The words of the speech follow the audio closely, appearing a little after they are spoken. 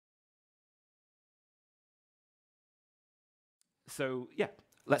So yeah,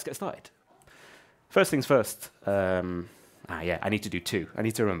 let's get started. First things first. Yeah, I need to do two. I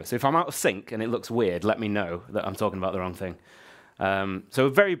need to remember. So if I'm out of sync and it looks weird, let me know that I'm talking about the wrong thing. So a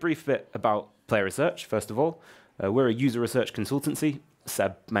very brief bit about player research, first of all. We're a user research consultancy.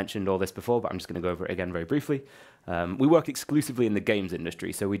 Seb mentioned all this before, but I'm just going to go over it again very briefly. We work exclusively in the games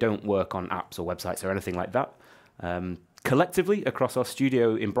industry, so we don't work on apps or websites or anything like that. Collectively, across our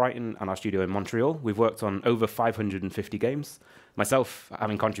studio in Brighton and our studio in Montreal, we've worked on over 550 games. Myself,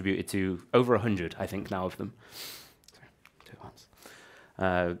 having contributed to over 100, I think, now of them.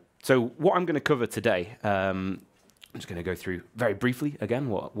 So what I'm going to cover today, I'm just going to go through very briefly, again,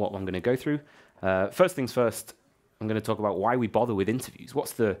 what I'm going to go through. First things first, I'm going to talk about why we bother with interviews.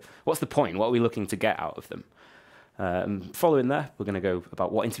 What's the point? What are we looking to get out of them? Following there, we're going to go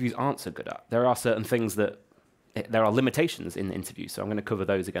about what interviews aren't so good at. There are certain things that there are limitations in interviews, so I'm going to cover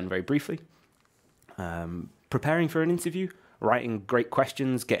those again very briefly. Preparing for an interview, writing great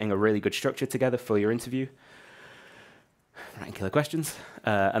questions, getting a really good structure together for your interview, writing killer questions,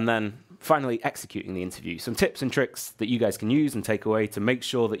 and then finally executing the interview. Some tips and tricks that you guys can use and take away to make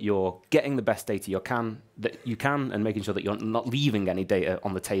sure that you're getting the best data you can, and making sure that you're not leaving any data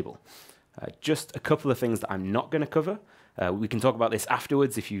on the table. Just a couple of things that I'm not going to cover. We can talk about this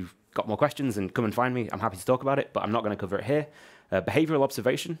afterwards if you've got more questions, and come and find me. I'm happy to talk about it, but I'm not going to cover it here. Behavioral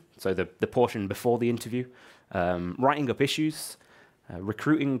observation, so the portion before the interview. Writing up issues,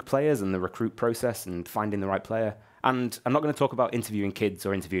 recruiting players and the recruit process and finding the right player. And I'm not going to talk about interviewing kids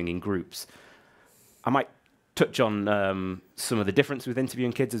or interviewing in groups. I might touch on some of the difference with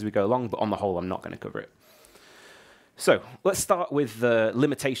interviewing kids as we go along, but on the whole, I'm not going to cover it. So let's start with the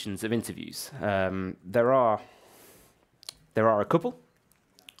limitations of interviews. There are a couple.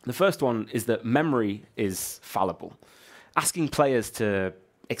 The first one is that memory is fallible. Asking players to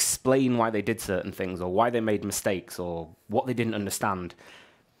explain why they did certain things or why they made mistakes or what they didn't understand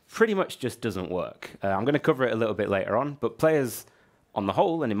pretty much just doesn't work. I'm going to cover it a little bit later on, but players on the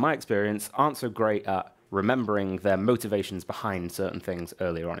whole, and in my experience, aren't so great at remembering their motivations behind certain things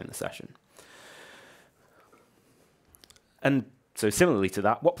earlier on in the session. And so similarly to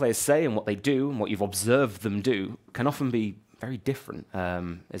that, what players say and what they do and what you've observed them do can often be very different.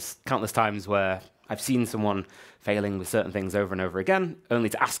 There's countless times where I've seen someone failing with certain things over and over again, only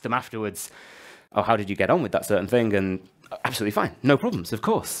to ask them afterwards, oh, how did you get on with that certain thing? And absolutely fine, no problems, of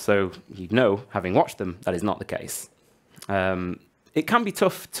course. So you know, having watched them, that is not the case. It can be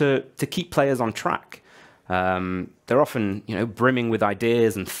tough to keep players on track. They're often, brimming with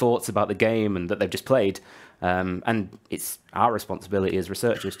ideas and thoughts about the game and that they've just played. And it's our responsibility as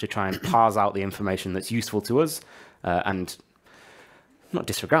researchers to try and parse out the information that's useful to us and not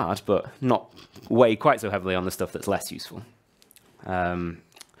disregard, but not weigh quite so heavily on the stuff that's less useful.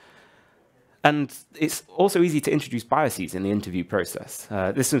 And it's also easy to introduce biases in the interview process.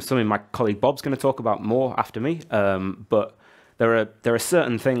 This is something my colleague Bob's going to talk about more after me, but there are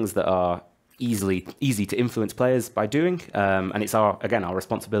certain things that are easy to influence players by doing, and it's our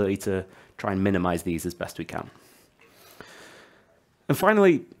responsibility to try and minimize these as best we can. And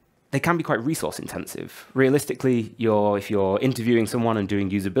finally, they can be quite resource intensive. Realistically, if you're interviewing someone and doing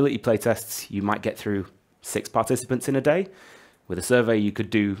usability playtests, you might get through 6 participants in a day. With a survey, you could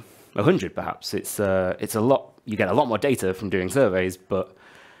do 100 perhaps. It's a lot. You get a lot more data from doing surveys, but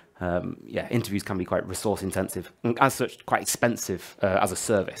interviews can be quite resource intensive and as such quite expensive as a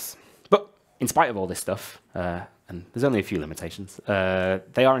service. But in spite of all this stuff, and there's only a few limitations, they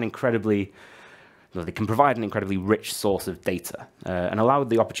can provide an incredibly rich source of data and allow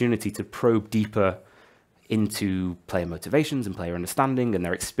the opportunity to probe deeper into player motivations and player understanding and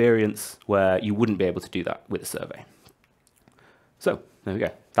their experience where you wouldn't be able to do that with a survey. So there we go.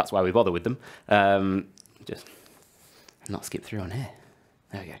 That's why we bother with them. Just not skip through on here.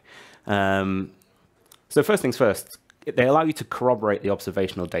 There we go. So first things first, they allow you to corroborate the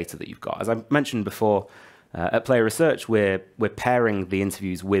observational data that you've got. As I mentioned before, at Player Research, we're pairing the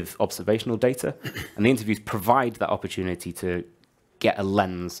interviews with observational data, and the interviews provide that opportunity to get a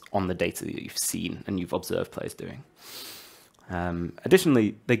lens on the data that you've seen and you've observed players doing.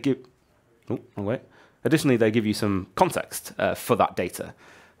 Additionally, they give you some context for that data.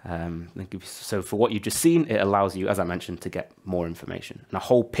 So for what you've just seen, it allows you, as I mentioned, to get more information and a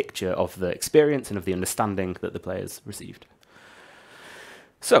whole picture of the experience and of the understanding that the players received.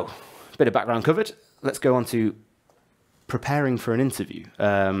 So, a bit of background covered. Let's go on to preparing for an interview.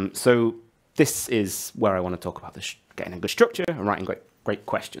 So this is where I want to talk about getting a good structure and writing great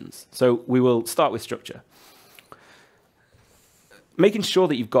questions. So we will start with structure. Making sure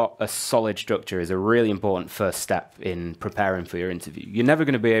that you've got a solid structure is a really important first step in preparing for your interview. You're never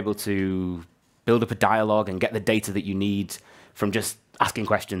going to be able to build up a dialogue and get the data that you need from just asking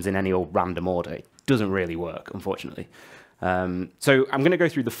questions in any old random order. It doesn't really work, unfortunately. So I'm going to go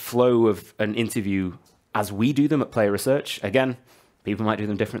through the flow of an interview as we do them at Player Research. Again, people might do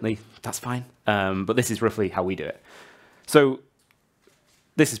them differently. That's fine. But this is roughly how we do it. So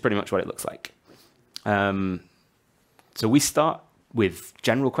this is pretty much what it looks like. So we start with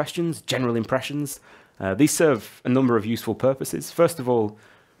general questions, general impressions. These serve a number of useful purposes. First of all,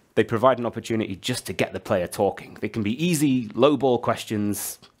 they provide an opportunity just to get the player talking. They can be easy, low-ball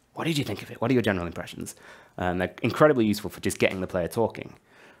questions. What did you think of it? What are your general impressions? And they're incredibly useful for just getting the player talking.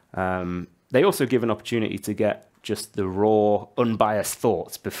 They also give an opportunity to get just the raw, unbiased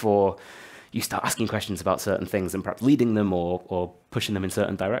thoughts before you start asking questions about certain things and perhaps leading them or pushing them in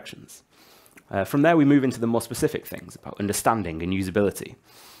certain directions. From there, we move into the more specific things about understanding and usability.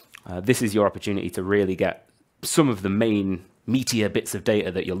 This is your opportunity to really get some of the main meatier bits of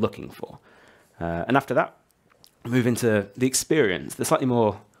data that you're looking for. And after that, move into the experience, the slightly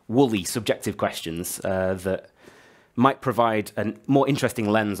more woolly, subjective questions that might provide a more interesting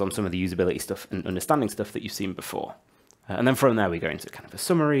lens on some of the usability stuff and understanding stuff that you've seen before. And then from there, we go into kind of a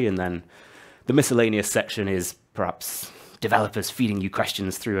summary, and then the miscellaneous section is perhaps developers feeding you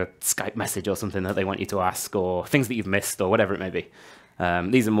questions through a Skype message or something that they want you to ask, or things that you've missed, or whatever it may be.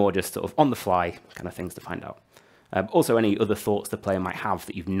 These are more just sort of on-the-fly kind of things to find out. Also, any other thoughts the player might have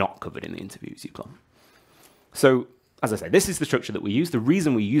that you've not covered in the interviews you plan. So, as I say, this is the structure that we use. The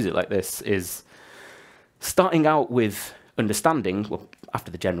reason we use it like this is starting out with understanding, well,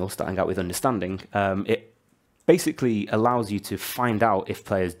 after the general, starting out with understanding, it basically allows you to find out if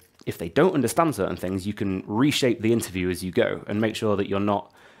players, if they don't understand certain things, you can reshape the interview as you go and make sure that you're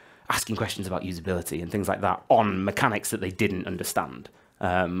not asking questions about usability and things like that on mechanics that they didn't understand,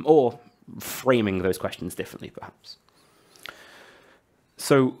 or framing those questions differently, perhaps.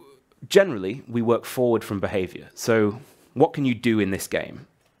 So generally, we work forward from behavior. So what can you do in this game?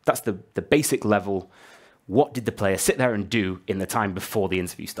 That's the basic level. What did the player sit there and do in the time before the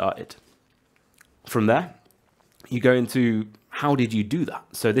interview started? From there, you go into how did you do that?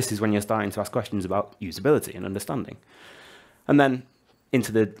 So this is when you're starting to ask questions about usability and understanding. And then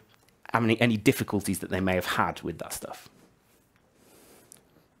into the any difficulties that they may have had with that stuff.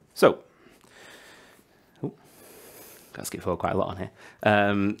 So, gotta skip forward quite a lot on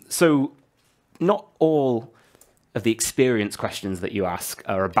here. So not all of the experience questions that you ask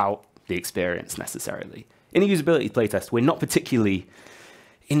are about the experience necessarily. In a usability playtest, we're not particularly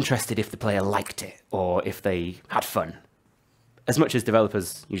interested if the player liked it or if they had fun. As much as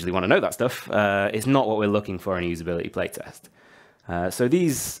developers usually want to know that stuff, it's not what we're looking for in a usability playtest. So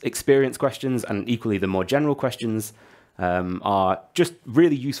these experience questions and equally the more general questions are just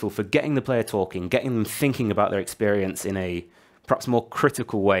really useful for getting the player talking, getting them thinking about their experience in a perhaps more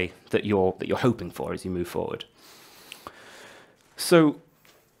critical way that you're hoping for as you move forward. So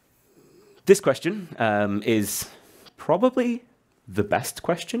this question is probably the best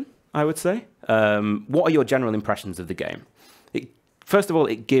question, I would say. What are your general impressions of the game? First of all,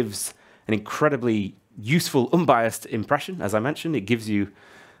 it gives an incredibly useful, unbiased impression. As I mentioned, it gives you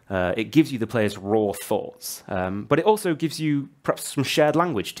the player's raw thoughts, but it also gives you perhaps some shared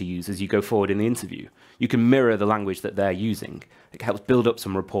language to use as you go forward in the interview. You can mirror the language that they're using. It helps build up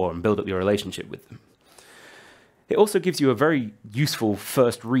some rapport and build up your relationship with them. It also gives you a very useful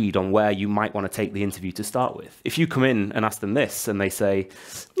first read on where you might want to take the interview to start with. If you come in and ask them this and they say,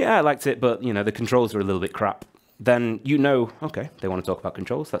 yeah, I liked it, but the controls are a little bit crap, then you know, okay, they want to talk about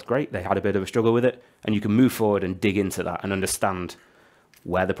controls, that's great, they had a bit of a struggle with it, and you can move forward and dig into that and understand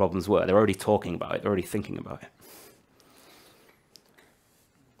where the problems were. They're already talking about it, they're already thinking about it.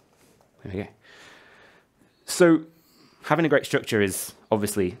 There we go. So having a great structure is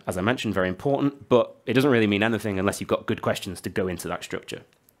obviously, as I mentioned, very important, but it doesn't really mean anything unless you've got good questions to go into that structure.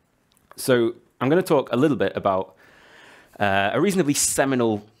 So I'm going to talk a little bit about a reasonably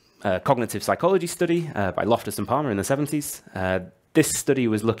seminal cognitive psychology study by Loftus and Palmer in the 70s. This study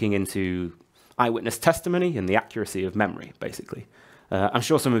was looking into eyewitness testimony and the accuracy of memory, basically. I'm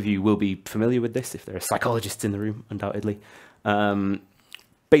sure some of you will be familiar with this if there are psychologists in the room, undoubtedly.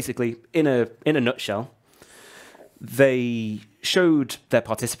 Basically, in a nutshell, they showed their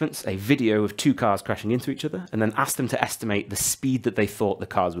participants a video of two cars crashing into each other and then asked them to estimate the speed that they thought the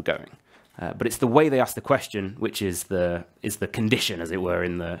cars were going. But it's the way they asked the question which is the condition, as it were,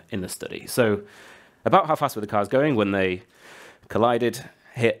 in the study. So about how fast were the cars going when they collided,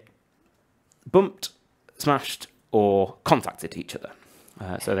 hit, bumped, smashed, or contacted each other?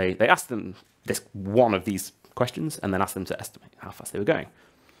 So they asked them one of these questions and then asked them to estimate how fast they were going.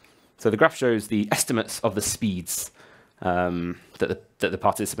 So the graph shows the estimates of the speeds that the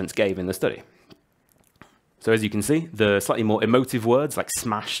participants gave in the study. So as you can see, the slightly more emotive words like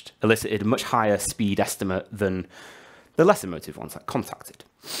smashed elicited a much higher speed estimate than the less emotive ones like contacted.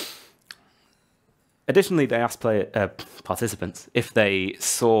 Additionally, they asked participants if they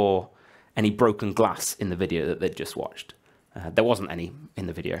saw any broken glass in the video that they'd just watched. There wasn't any in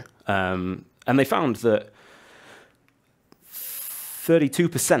the video. And they found that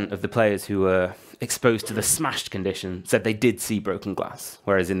 32% of the players who were exposed to the smashed condition said they did see broken glass,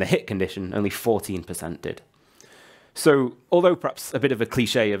 whereas in the hit condition, only 14% did. So, although perhaps a bit of a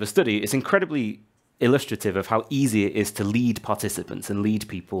cliche of a study, it's incredibly illustrative of how easy it is to lead participants and lead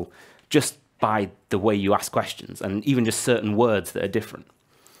people just by the way you ask questions, and even just certain words that are different.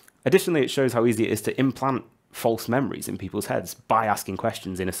 Additionally, it shows how easy it is to implant false memories in people's heads by asking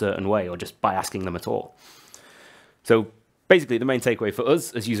questions in a certain way, or just by asking them at all. So basically, the main takeaway for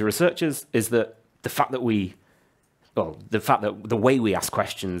us as user researchers is that the fact that the way we ask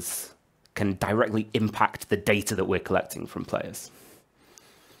questions can directly impact the data that we're collecting from players.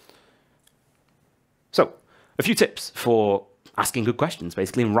 So, a few tips for asking good questions,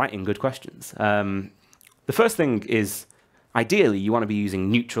 basically, and writing good questions. The first thing is, ideally, you want to be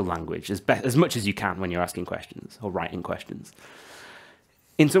using neutral language as much as you can when you're asking questions or writing questions.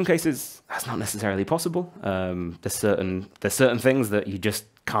 In some cases, that's not necessarily possible. There's certain things that you just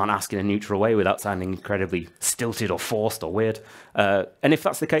can't ask in a neutral way without sounding incredibly stilted or forced or weird. And if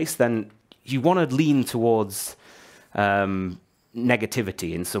that's the case, then you want to lean towards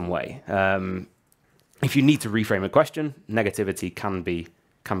negativity in some way. If you need to reframe a question, negativity can be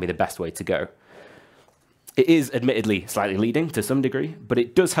the best way to go. It is admittedly slightly leading to some degree, but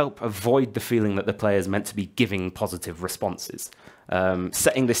it does help avoid the feeling that the player is meant to be giving positive responses.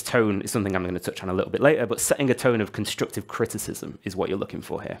 Setting this tone is something I'm going to touch on a little bit later, but setting a tone of constructive criticism is what you're looking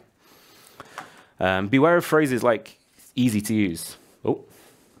for here. Beware of phrases like easy to use. Oh,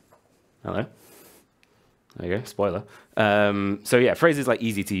 hello. There you go, spoiler. So yeah, phrases like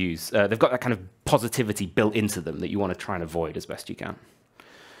easy to use, they've got that kind of positivity built into them that you want to try and avoid as best you can.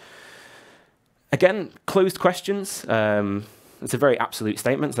 Again, closed questions, it's a very absolute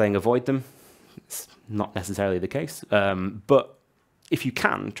statement saying avoid them. It's not necessarily the case, but if you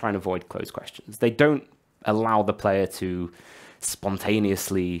can, try and avoid closed questions. They don't allow the player to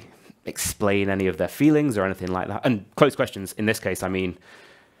spontaneously explain any of their feelings or anything like that. And closed questions, in this case, I mean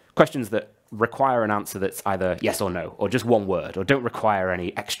questions that require an answer that's either yes or no, or just one word, or don't require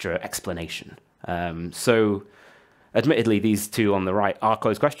any extra explanation. So admittedly, these two on the right are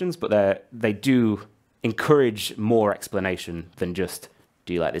closed questions, but they do encourage more explanation than just,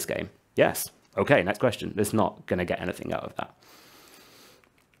 do you like this game? Yes. Okay, next question. It's not going to get anything out of that.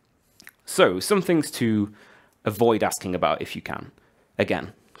 So, some things to avoid asking about if you can.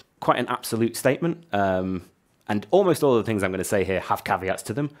 Again, quite an absolute statement, and almost all of the things I'm going to say here have caveats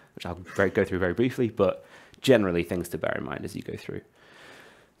to them, which I'll go through very briefly, but generally things to bear in mind as you go through.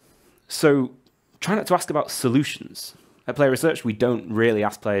 So, try not to ask about solutions. At Player Research, we don't really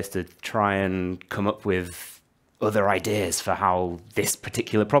ask players to try and come up with other ideas for how this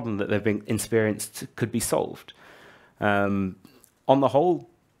particular problem that they've been experienced could be solved. On the whole,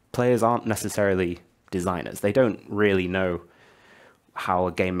 players aren't necessarily designers. They don't really know how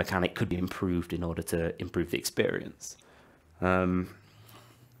a game mechanic could be improved in order to improve the experience.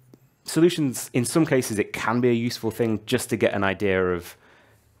 Solutions, in some cases, it can be a useful thing just to get an idea of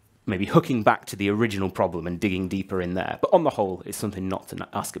maybe hooking back to the original problem and digging deeper in there. But on the whole, it's something not to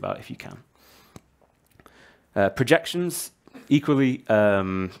ask about if you can. Projections, equally,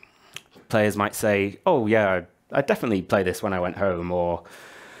 players might say, oh yeah, I definitely play this when I went home, or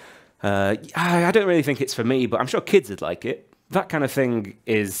I don't really think it's for me, but I'm sure kids would like it. That kind of thing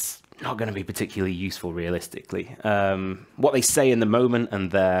is not going to be particularly useful realistically. What they say in the moment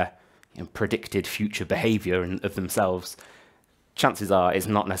and their predicted future behavior of themselves, chances are it's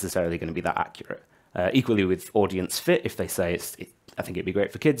not necessarily going to be that accurate. Equally with audience fit, if they say, I think it'd be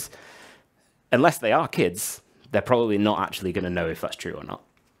great for kids, unless they are kids, they're probably not actually going to know if that's true or not.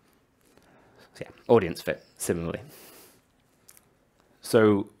 So yeah, audience fit, similarly.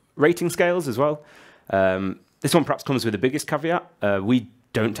 So rating scales as well. This one perhaps comes with the biggest caveat. We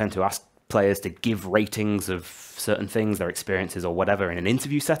don't tend to ask players to give ratings of certain things, their experiences or whatever, in an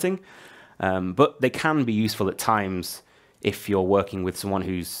interview setting. But they can be useful at times if you're working with someone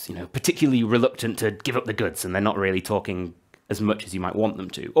who's particularly reluctant to give up the goods and they're not really talking as much as you might want them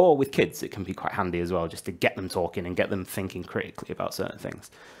to. Or with kids, it can be quite handy as well, just to get them talking and get them thinking critically about certain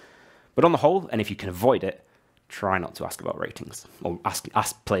things. But on the whole, and if you can avoid it, try not to ask about ratings or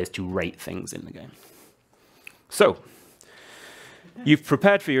ask players to rate things in the game. So, You've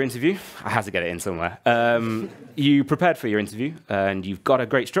prepared for your interview. I had to get it in somewhere. You prepared for your interview, and you've got a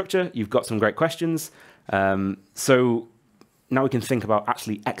great structure. You've got some great questions. So now we can think about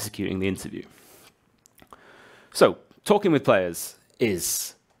actually executing the interview. So talking with players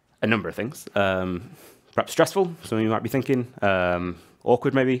is a number of things. Perhaps stressful, some of you might be thinking.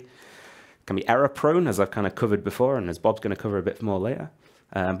 Awkward, maybe. Can be error-prone, as I've kind of covered before, and as Bob's going to cover a bit more later.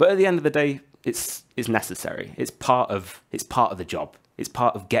 But at the end of the day, it's necessary. It's part of the job. It's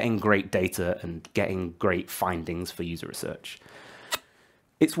part of getting great data and getting great findings for user research.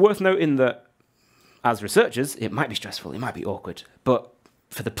 It's worth noting that as researchers, it might be stressful, it might be awkward, but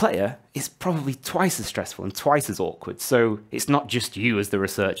for the player, it's probably twice as stressful and twice as awkward. So it's not just you as the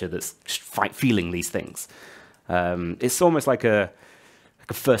researcher that's feeling these things. It's almost like a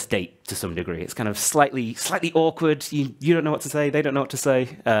first date to some degree. It's kind of slightly awkward. You don't know what to say, they don't know what to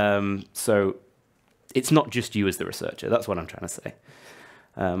say. So it's not just you as the researcher. That's what I'm trying to say.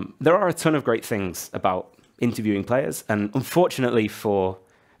 There are a ton of great things about interviewing players, and unfortunately for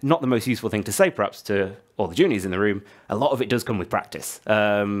not the most useful thing to say perhaps to all the juniors in the room, a lot of it does come with practice.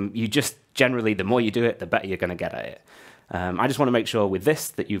 You just generally, the more you do it, the better you're going to get at it. I just want to make sure with this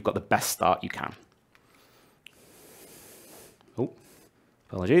that you've got the best start you can. Oh,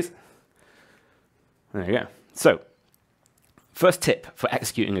 apologies. There you go. So, first tip for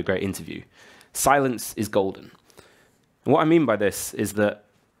executing a great interview: silence is golden. And what I mean by this is that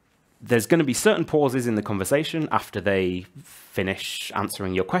there's going to be certain pauses in the conversation after they finish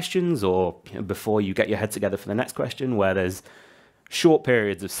answering your questions, or before you get your head together for the next question, where there's short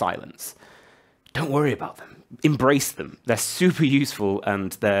periods of silence. Don't worry about them. Embrace them. They're super useful,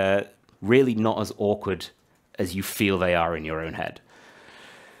 and they're really not as awkward as you feel they are in your own head.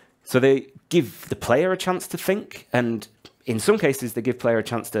 So they give the player a chance to think, and in some cases, they give player a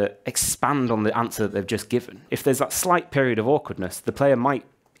chance to expand on the answer that they've just given. If there's that slight period of awkwardness, the player might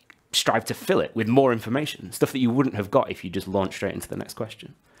strive to fill it with more information, stuff that you wouldn't have got if you just launched straight into the next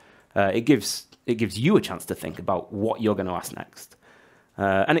question. It gives you a chance to think about what you're going to ask next.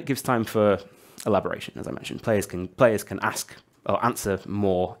 And it gives time for elaboration, as I mentioned. Players can ask or answer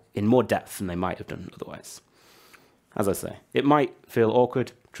more in more depth than they might have done otherwise. As I say, it might feel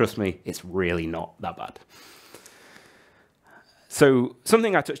awkward. Trust me, it's really not that bad. So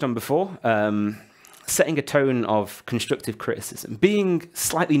something I touched on before, setting a tone of constructive criticism, being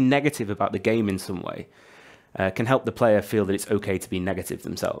slightly negative about the game in some way, can help the player feel that it's okay to be negative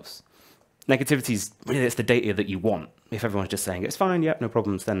themselves. Negativity is really, it's the data that you want. If everyone's just saying, it's fine, yeah, no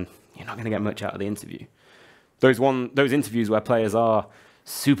problems, then you're not going to get much out of the interview. Those interviews where players are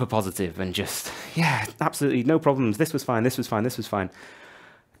super positive and just, yeah, absolutely, no problems, this was fine, this was fine, this was fine,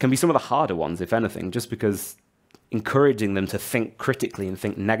 can be some of the harder ones, if anything, just because encouraging them to think critically and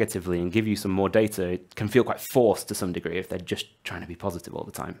think negatively and give you some more data, it can feel quite forced to some degree if they're just trying to be positive all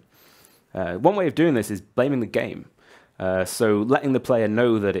the time. One way of doing this is blaming the game. So letting the player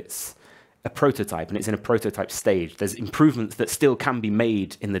know that it's a prototype and it's in a prototype stage. There's improvements that still can be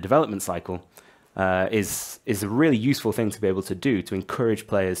made in the development cycle is a really useful thing to be able to do to encourage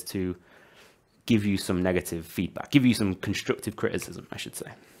players to give you some negative feedback, give you some constructive criticism, I should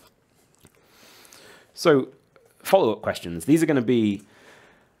say. So follow-up questions. These are going to be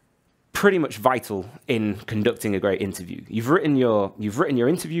pretty much vital in conducting a great interview. You've written your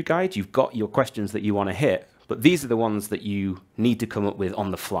interview guide, you've got your questions that you want to hit, but these are the ones that you need to come up with on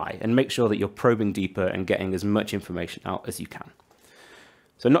the fly and make sure that you're probing deeper and getting as much information out as you can.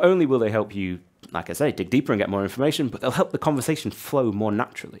 So not only will they help you, like I say, dig deeper and get more information, but they'll help the conversation flow more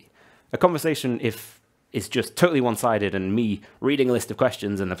naturally. A conversation, if it's just totally one-sided and me reading a list of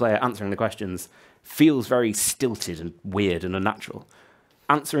questions and the player answering the questions, feels very stilted and weird and unnatural.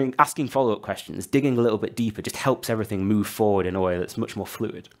 Asking follow-up questions, digging a little bit deeper, just helps everything move forward in a way that's much more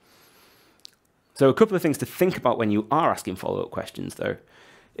fluid. So a couple of things to think about when you are asking follow-up questions, though,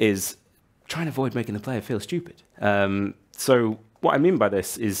 is try and avoid making the player feel stupid. So what I mean by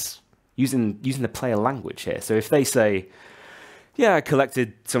this is using the player language here. So if they say, yeah, I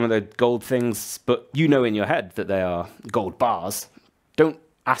collected some of the gold things, but you know in your head that they are gold bars, don't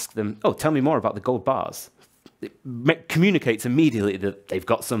ask them, oh, tell me more about the gold bars. It communicates immediately that they've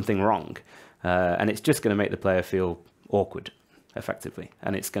got something wrong. And it's just going to make the player feel awkward, effectively.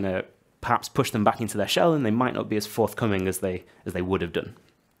 And it's going to perhaps push them back into their shell, and they might not be as forthcoming as they would have done.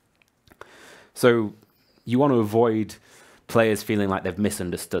 So you want to avoid players feeling like they've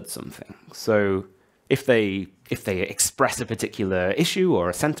misunderstood something. So if they express a particular issue or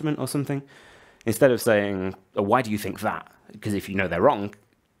a sentiment or something, instead of saying, oh, why do you think that? Because if you know they're wrong,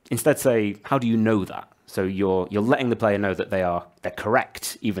 instead say, how do you know that? So you're letting the player know that they're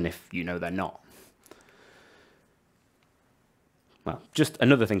correct, even if you know they're not. well, just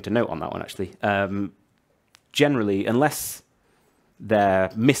another thing to note on that one, actually. Generally, unless their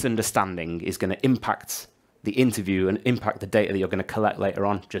misunderstanding is going to impact the interview and impact the data that you're going to collect later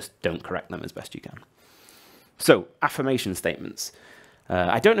on, just don't correct them as best you can. So, affirmation statements.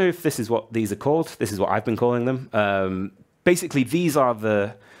 I don't know if this is what these are called. This is what I've been calling them. Basically, these are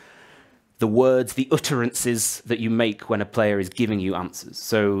the words, the utterances that you make when a player is giving you answers.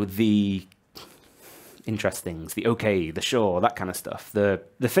 So the interestings, the okay, the sure, that kind of stuff. The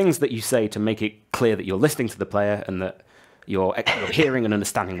things that you say to make it clear that you're listening to the player and that you're hearing and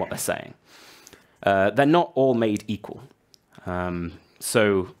understanding what they're saying. They're not all made equal.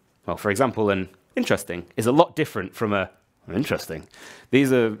 So, well, for example, an interesting is a lot different from a interesting.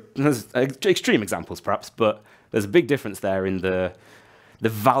 These are extreme examples, perhaps, but there's a big difference there in the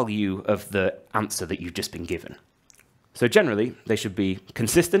value of the answer that you've just been given. So generally, they should be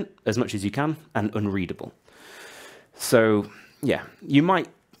consistent as much as you can and unreadable. So yeah, you might,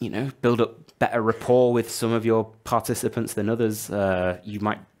 build up better rapport with some of your participants than others.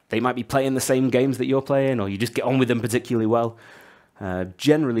 They might be playing the same games that you're playing, or you just get on with them particularly well.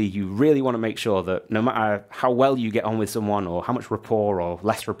 Generally, you really want to make sure that no matter how well you get on with someone or how much rapport or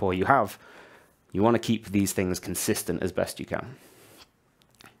less rapport you have, you want to keep these things consistent as best you can.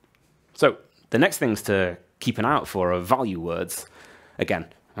 So the next things to keep an eye out for are value words. Again,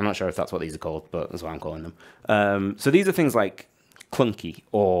 I'm not sure if that's what these are called, but that's what I'm calling them. So these are things like clunky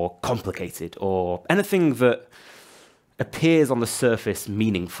or complicated or anything that appears on the surface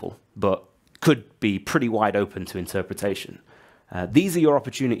meaningful, but could be pretty wide open to interpretation. These are your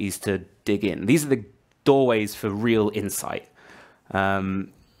opportunities to dig in. These are the doorways for real insight. So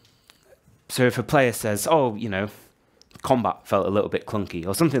if a player says, oh, combat felt a little bit clunky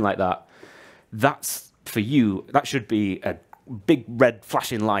or something like that, that's, for you, that should be a big red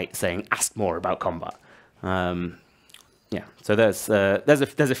flashing light saying, ask more about combat. Yeah, so there's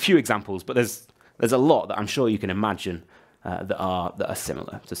a few examples, but there's a lot that I'm sure you can imagine that are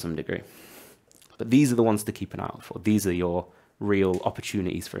similar to some degree. But these are the ones to keep an eye out for. These are your real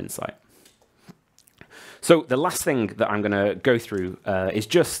opportunities for insight. So the last thing that I'm going to go through is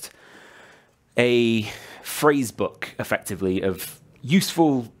just a phrase book, effectively, of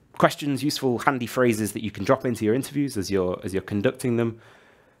useful questions, useful handy phrases that you can drop into your interviews as you're conducting them.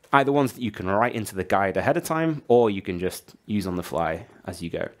 Either ones that you can write into the guide ahead of time, or you can just use on the fly as you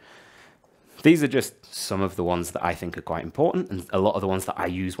go. These are just some of the ones that I think are quite important, and a lot of the ones that I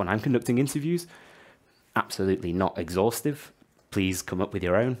use when I'm conducting interviews. Absolutely not exhaustive. Please come up with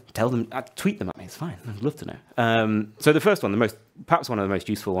your own. Tell them, tweet them at me. It's fine. I'd love to know. So the first one, perhaps one of the most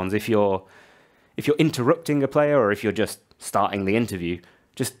useful ones, if you're interrupting a player or if you're just starting the interview,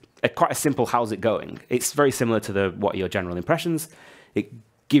 just quite a simple "how's it going?" It's very similar to what are your general impressions. It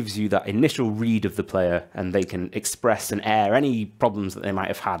gives you that initial read of the player, and they can express and air any problems that they might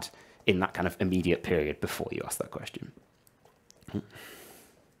have had in that kind of immediate period before you ask that question.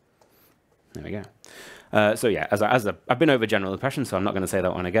 There we go. So yeah, I've been over general impressions, so I'm not going to say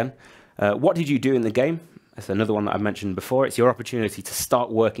that one again. What did you do in the game? That's another one that I've mentioned before. It's your opportunity to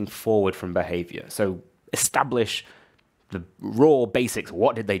start working forward from behavior. So establish the raw basics.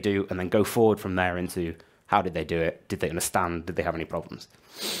 What did they do? And then go forward from there into how did they do it? Did they understand? Did they have any problems?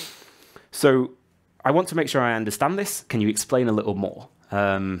 So I want to make sure I understand this. Can you explain a little more?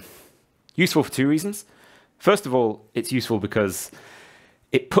 Useful for two reasons. First of all, it's useful because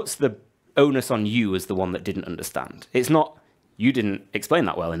it puts the onus on you as the one that didn't understand. It's not, you didn't explain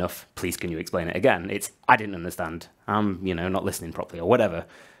that well enough, please can you explain it again? It's, I didn't understand, I'm not listening properly or whatever,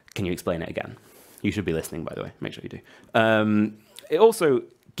 can you explain it again? You should be listening, by the way, make sure you do. It also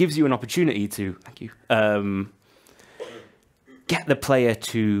gives you an opportunity to, thank you, get the player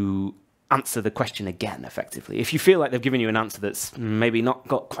to answer the question again, effectively. If you feel like they've given you an answer that's maybe not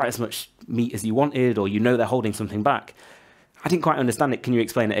got quite as much meat as you wanted, or they're holding something back, I didn't quite understand it, can you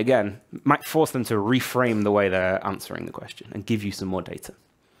explain it again? Might force them to reframe the way they're answering the question and give you some more data.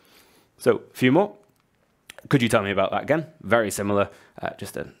 So, a few more. Could you tell me about that again? Very similar,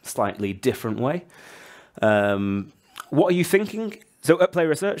 just a slightly different way. What are you thinking? So at Play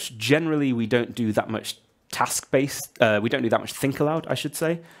Research, generally we don't do that much task-based, we don't do that much think aloud, I should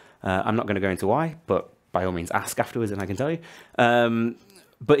say. I'm not going to go into why, but by all means ask afterwards and I can tell you.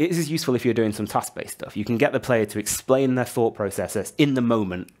 But it is useful if you're doing some task-based stuff. You can get the player to explain their thought processes in the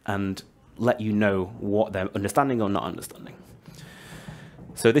moment and let you know what they're understanding or not understanding.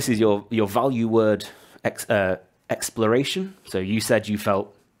 So this is your value word exploration. So you said you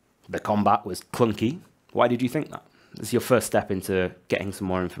felt the combat was clunky. Why did you think that? This is your first step into getting some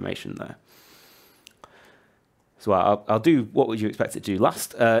more information there. So I'll do what would you expect it to do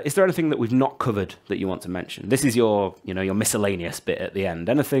last. Is there anything that we've not covered that you want to mention? This is your, your miscellaneous bit at the end.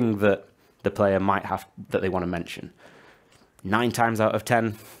 Anything that the player might have that they want to mention. 9 times out of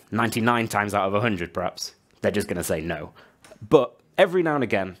 10, 99 times out of 100 perhaps, they're just going to say no. But every now and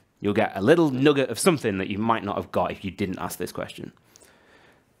again, you'll get a little nugget of something that you might not have got if you didn't ask this question.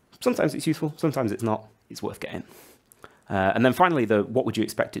 Sometimes it's useful, sometimes it's not. It's worth getting. And then finally, the what would you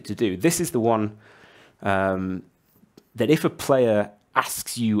expect it to do? This is the one that if a player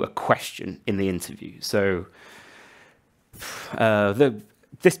asks you a question in the interview, so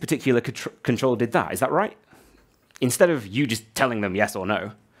this particular control did that, is that right? Instead of you just telling them yes or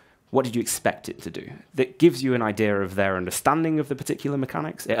no, what did you expect it to do? That gives you an idea of their understanding of the particular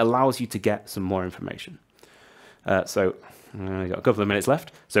mechanics. It allows you to get some more information. So I've got a couple of minutes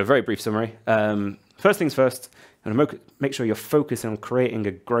left. So a very brief summary. First things first, make sure you're focusing on creating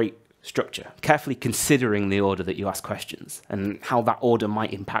a great structure, carefully considering the order that you ask questions and how that order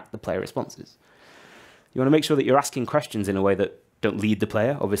might impact the player responses. You want to make sure that you're asking questions in a way that don't lead the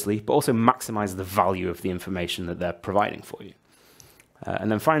player, obviously, but also maximize the value of the information that they're providing for you.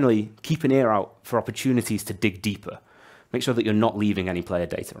 And then finally, keep an ear out for opportunities to dig deeper. Make sure that you're not leaving any player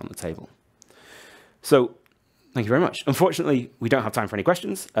data on the table. So, thank you very much. Unfortunately, we don't have time for any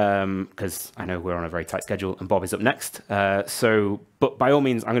questions because I know we're on a very tight schedule and Bob is up next. But by all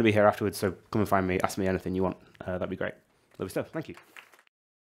means, I'm going to be here afterwards, so come and find me, ask me anything you want. That'd be great. Lovely stuff. Thank you.